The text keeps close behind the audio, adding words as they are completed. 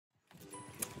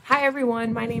Hi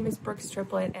everyone, my name is Brook's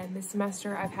Triplet, and this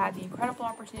semester I've had the incredible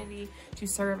opportunity to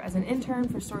serve as an intern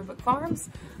for Storybook Farms.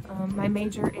 My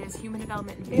major is Human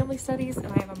Development and Family Studies, and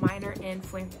I have a minor in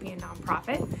Philanthropy and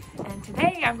Nonprofit. And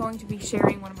today I'm going to be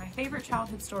sharing one of my favorite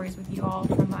childhood stories with you all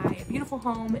from my beautiful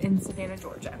home in Savannah,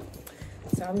 Georgia.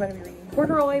 So I'm going to be reading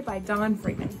Corduroy by Don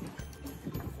Freeman.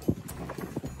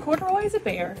 Corduroy is a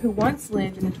bear who once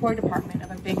lived in the toy department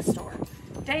of a big store.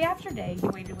 Day after day, he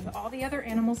waited with all the other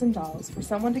animals and dolls for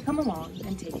someone to come along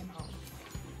and take him home.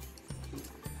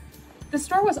 The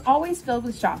store was always filled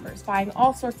with shoppers buying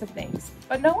all sorts of things,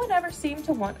 but no one ever seemed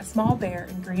to want a small bear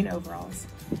in green overalls.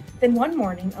 Then one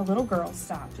morning, a little girl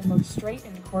stopped and looked straight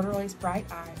into Corduroy's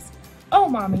bright eyes. "Oh,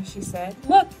 Mommy," she said,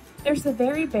 "look, there's the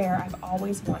very bear I've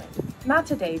always wanted." "Not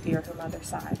today, dear," her mother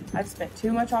sighed. "I've spent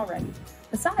too much already.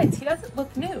 Besides, he doesn't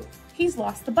look new. He's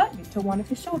lost the button to one of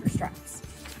his shoulder straps."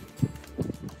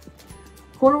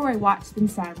 Corduroy watched them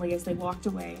sadly as they walked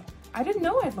away. "I didn't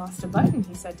know I'd lost a button,"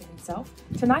 he said to himself.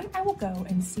 "Tonight I will go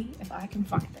and see if I can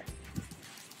find her."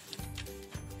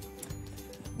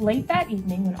 Late that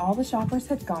evening, when all the shoppers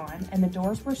had gone and the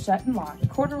doors were shut and locked,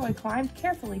 Corduroy climbed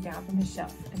carefully down from his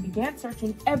shelf and began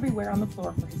searching everywhere on the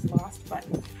floor for his lost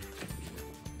button.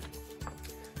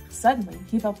 Suddenly,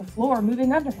 he felt the floor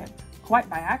moving under him. Quite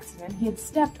by accident, he had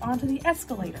stepped onto the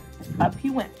escalator. Up he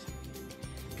went.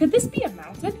 Could this be a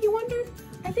mountain, he wondered?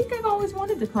 I think I've always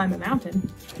wanted to climb a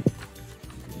mountain.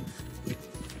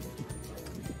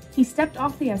 He stepped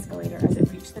off the escalator as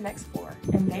it reached the next floor,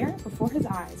 and there, before his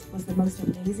eyes, was the most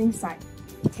amazing sight.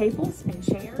 Tables and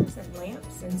chairs and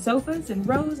lamps and sofas and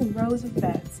rows of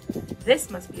beds.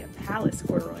 "This must be a palace,"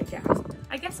 Corduroy gasped.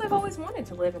 "I guess I've always wanted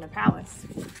to live in a palace."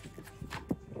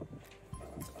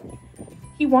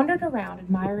 He wandered around,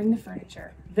 admiring the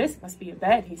furniture. "This must be a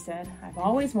bed," he said. "I've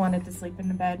always wanted to sleep in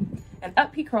a bed." And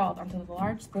up he crawled onto the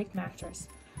large, thick mattress.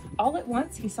 All at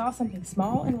once, he saw something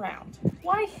small and round.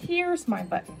 "Why, here's my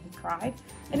button," he cried,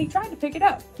 and he tried to pick it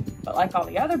up. But like all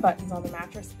the other buttons on the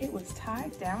mattress, it was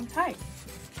tied down tight.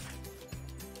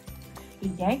 He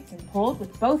yanked and pulled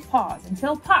with both paws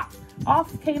until, pop,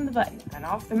 off came the button, and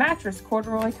off the mattress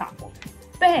Corduroy toppled.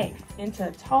 Bang! Into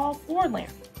a tall floor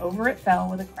lamp. Over it fell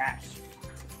with a crash.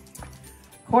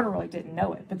 Corduroy didn't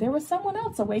know it, but there was someone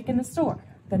else awake in the store.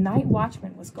 The night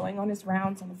watchman was going on his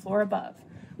rounds on the floor above.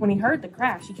 When he heard the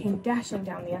crash, he came dashing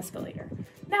down the escalator.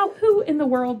 "Now, who in the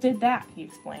world did that?" he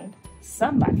explained.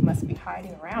 "Somebody must be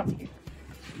hiding around here."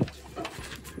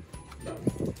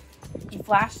 He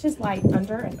flashed his light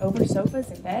under and over sofas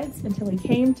and beds until he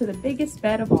came to the biggest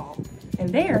bed of all. And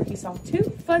there he saw two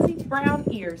fuzzy brown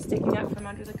ears sticking up from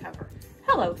under the cover.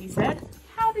 "Hello," he said.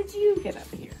 "How did you get up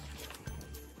here?"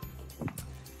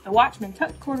 The watchman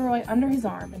tucked Corduroy under his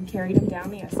arm and carried him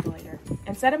down the escalator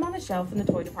and set him on the shelf in the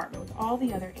toy department with all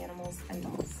the other animals and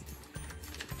dolls.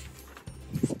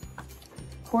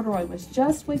 Corduroy was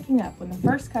just waking up when the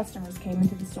first customers came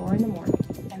into the store in the morning,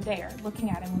 and there,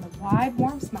 looking at him with a wide,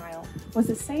 warm smile, was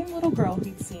the same little girl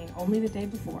he'd seen only the day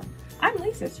before. "I'm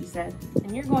Lisa," she said,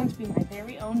 "and you're going to be my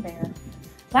very own bear.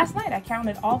 Last night I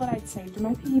counted all that I'd saved in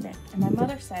my piggy bank, and my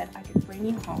mother said I could bring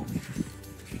you home."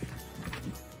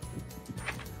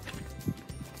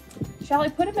 "Shall I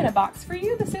put him in a box for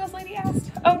you?" the saleslady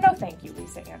asked. "Oh, no, thank you,"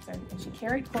 Lisa answered, and she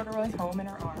carried Corduroy home in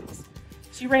her arms.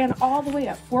 She ran all the way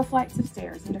up 4 flights of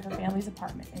stairs into her family's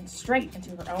apartment and straight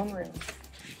into her own room.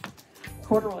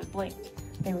 Corduroy blinked.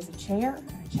 There was a chair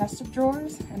and a chest of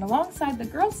drawers, and alongside the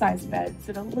girl-sized bed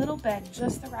stood a little bed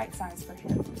just the right size for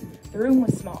him. The room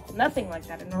was small, nothing like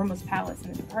that enormous palace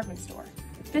in the department store.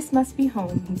 "This must be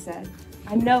home," he said.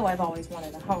 "I know I've always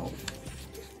wanted a home."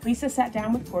 Lisa sat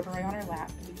down with Corduroy on her lap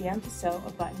and began to sew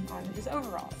a button onto his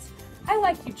overalls. "I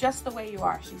like you just the way you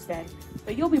are," she said,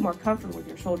 "but you'll be more comfortable with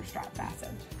your shoulder strap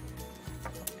fastened."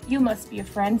 "You must be a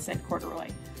friend," said Corduroy.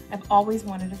 "I've always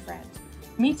wanted a friend."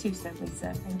 "Me too," said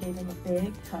Lisa, and gave him a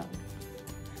big hug.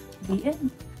 The end.